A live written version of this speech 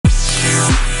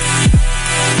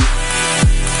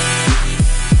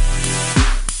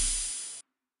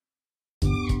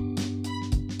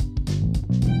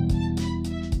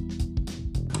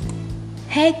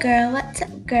Hey girl, what's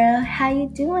up girl? How you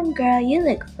doing girl? You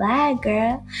look fly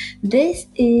girl. This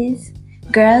is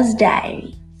Girl's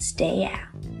Diary. Stay out.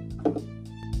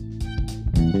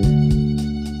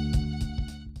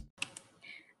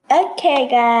 Okay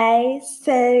guys,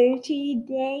 so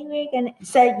today you do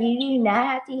not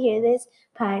have to hear this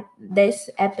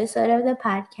episode of the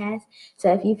podcast.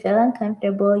 So if you feel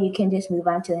uncomfortable, you can just move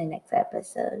on to the next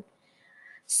episode.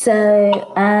 So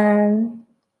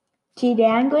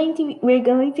today we're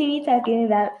going to be talking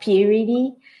about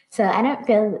puberty. So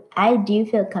I do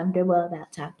feel comfortable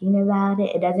about talking about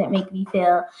it. It doesn't make me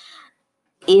feel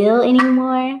ill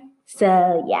anymore.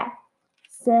 So yeah.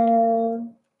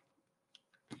 So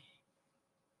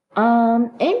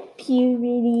in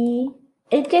puberty,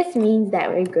 it just means that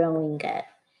we're growing up.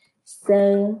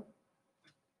 So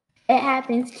it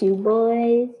happens to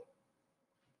boys.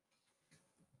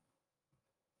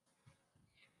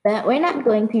 But we're not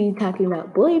going to be talking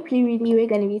about boy puberty, we're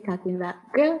going to be talking about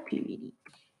girl puberty.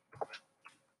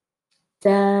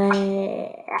 So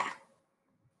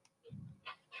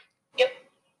yeah.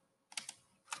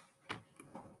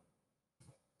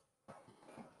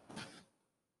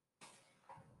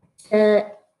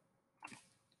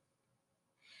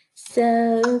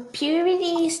 So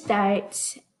puberty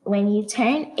starts when you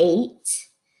turn 8.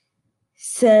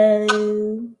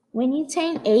 So when you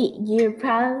turn 8, you're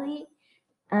probably,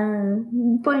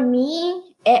 for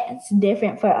me, it's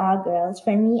different for all girls.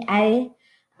 For me, I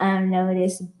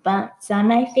noticed bumps on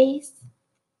my face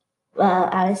while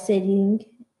I was sitting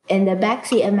in the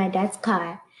backseat of my dad's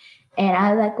car. And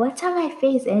I was like, what's on my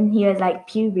face? And he was like,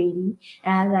 puberty.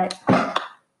 And I was like,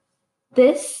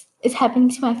 this is happening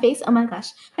to my face. Oh my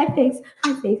gosh, my face.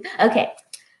 Okay.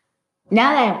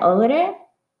 Now that I'm older,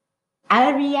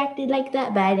 I reacted like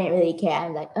that, but I didn't really care.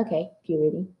 I'm like, okay,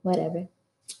 puberty, whatever.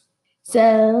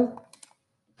 So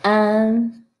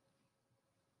also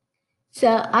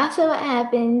what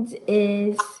happens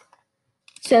is,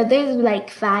 so there's like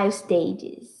 5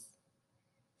 stages.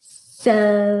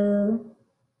 So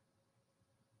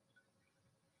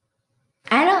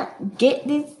I don't get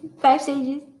these 5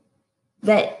 stages,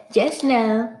 but just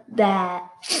know that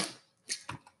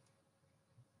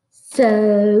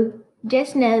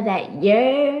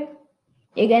you're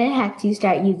gonna have to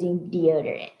start using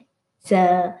deodorant.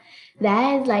 So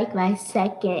that is like my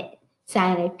second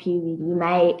sign of puberty.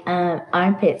 My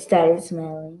armpits started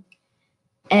smelling.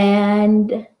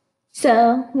 And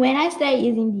so when I started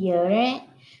using deodorant,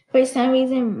 for some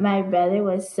reason my brother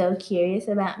was so curious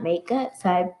about makeup.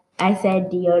 So I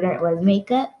said deodorant was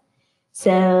makeup.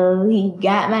 So he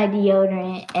got my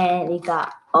deodorant and it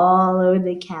got all over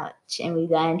the couch and we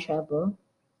got in trouble.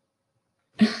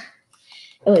 It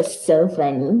was so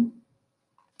funny.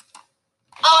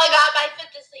 Oh my god, I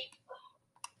went to sleep.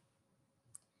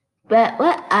 But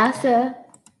what also,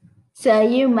 so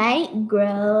you might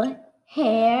grow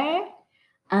hair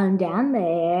down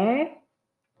there.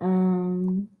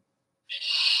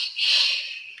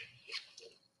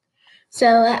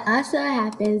 So what also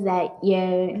happens that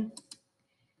your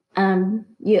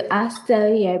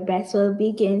breasts will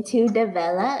begin to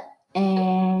develop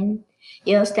and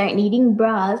you'll start needing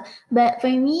bras. But for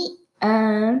me,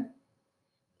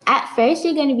 at first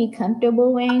you're gonna be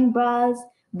comfortable wearing bras,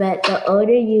 but the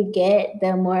older you get,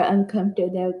 the more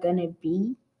uncomfortable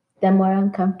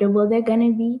they're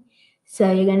gonna be.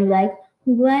 So you're gonna be like,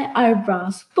 what are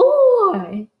bras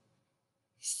for?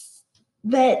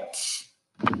 But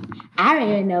I don't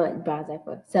even know what bras are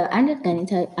for. So I'm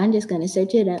just gonna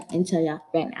search it up and tell y'all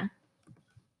right now.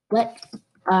 What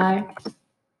are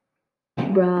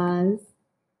bras?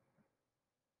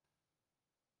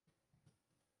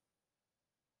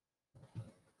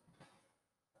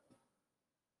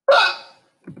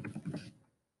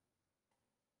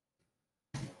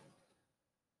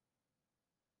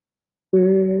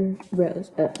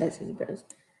 Bros. Oh, this is bros.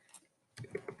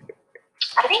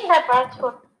 I think that bras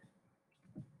for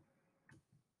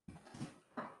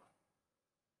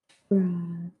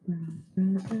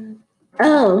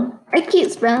Oh, I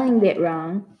keep spelling it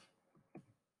wrong.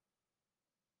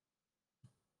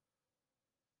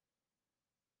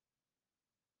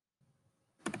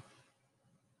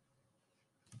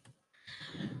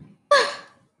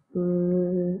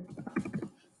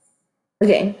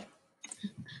 Okay.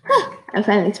 I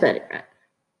finally spelled it right.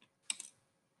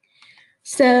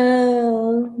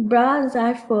 So bras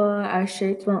are for our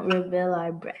shirts won't reveal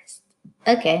our breast.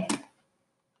 Okay.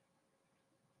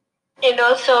 and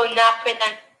also not for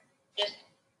them just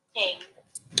hang.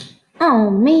 Oh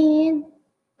man.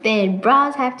 Then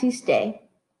bras have to stay.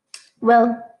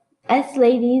 Well, us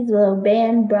ladies will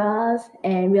ban bras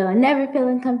and we'll never feel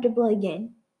uncomfortable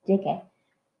again. JK.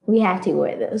 We have to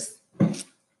wear those.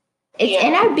 It's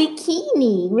in our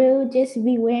bikini. We'll just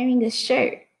be wearing a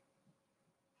shirt.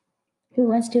 Who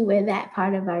wants to wear that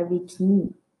part of our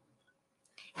bikini?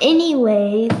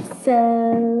 Anyway,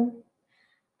 so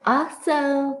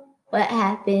also what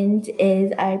happens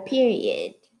is our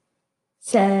period.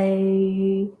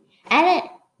 So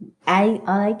all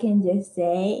I can just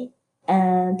say,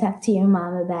 talk to your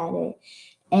mom about it.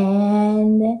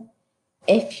 And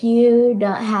if you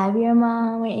don't have your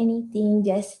mom or anything,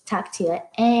 just talk to your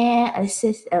aunt, a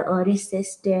sister, an older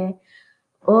sister,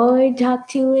 or talk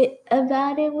to it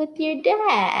about it with your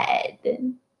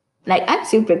dad. Like, I'm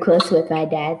super close with my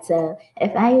dad, so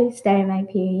if I started my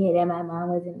period and my mom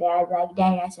wasn't there, I'd be like,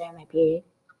 Daddy, I started my period.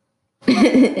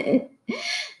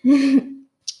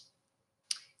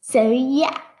 So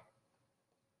yeah,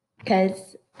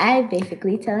 because I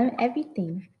basically tell him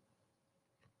everything.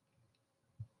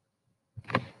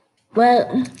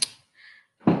 Well,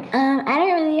 I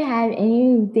don't really have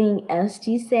anything else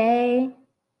to say.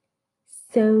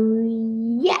 So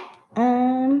yeah,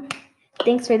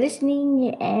 thanks for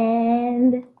listening,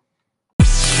 and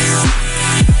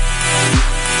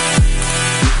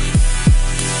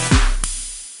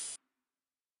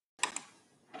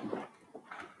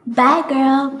bye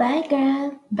girl, bye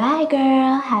girl, bye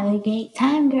girl. Have a great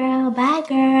time, girl. Bye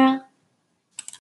girl.